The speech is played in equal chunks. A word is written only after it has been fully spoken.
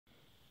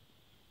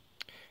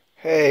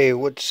Hey,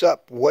 what's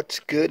up?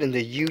 What's good in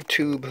the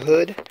YouTube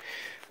hood?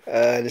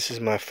 This is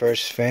my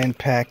first fan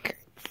pack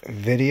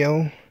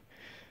video.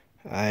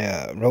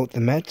 I wrote the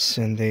Mets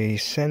and they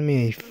sent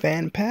me a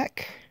fan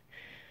pack.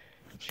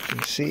 As you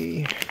can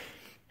see,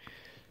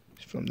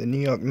 it's from the New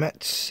York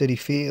Mets, Citi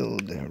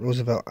Field,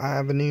 Roosevelt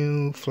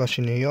Avenue,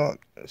 Flushing, New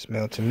York. It's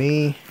mailed to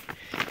me.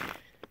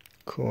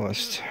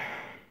 Cost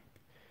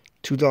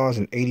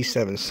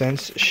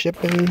 $2.87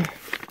 shipping.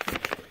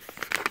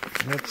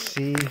 Let's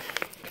see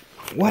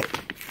what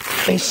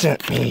they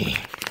sent me.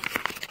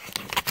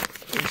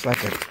 It's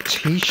like a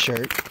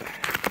t-shirt.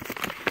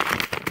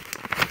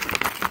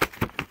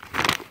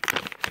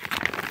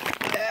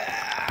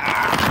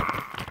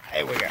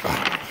 Here we go.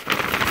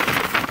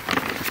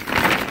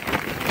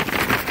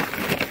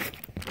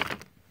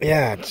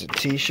 Yeah, it's a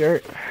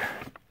t-shirt.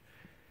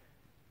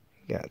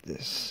 Got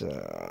this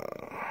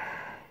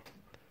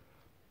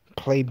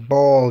Play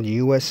Ball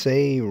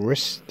USA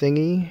wrist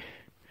thingy.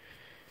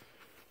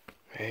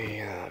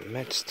 A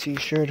Mets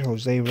t-shirt,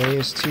 Jose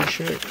Reyes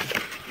t-shirt.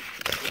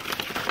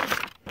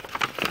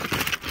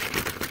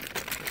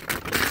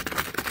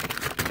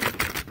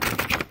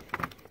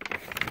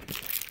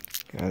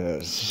 Got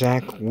a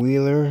Zach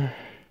Wheeler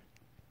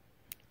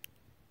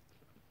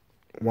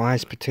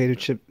Wise Potato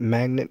Chip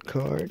magnet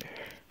card.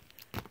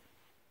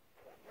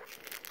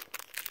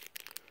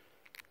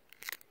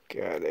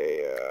 Got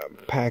a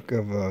pack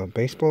of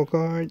baseball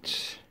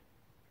cards.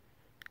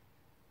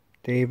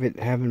 David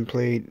haven't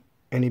played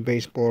any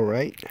baseball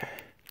right.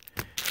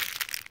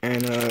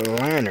 And a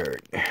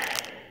lanyard.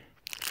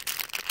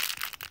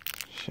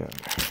 So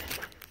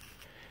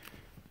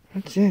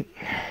that's it.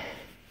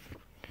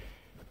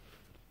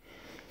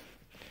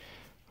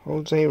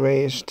 Jose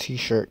Reyes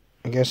t-shirt.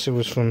 I guess it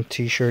was from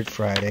T-Shirt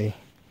Friday.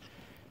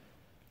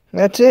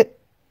 That's it.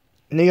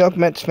 New York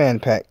Mets fan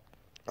pack.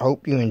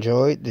 Hope you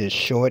enjoyed this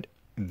short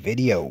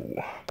video.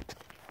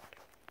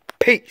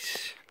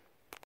 Peace.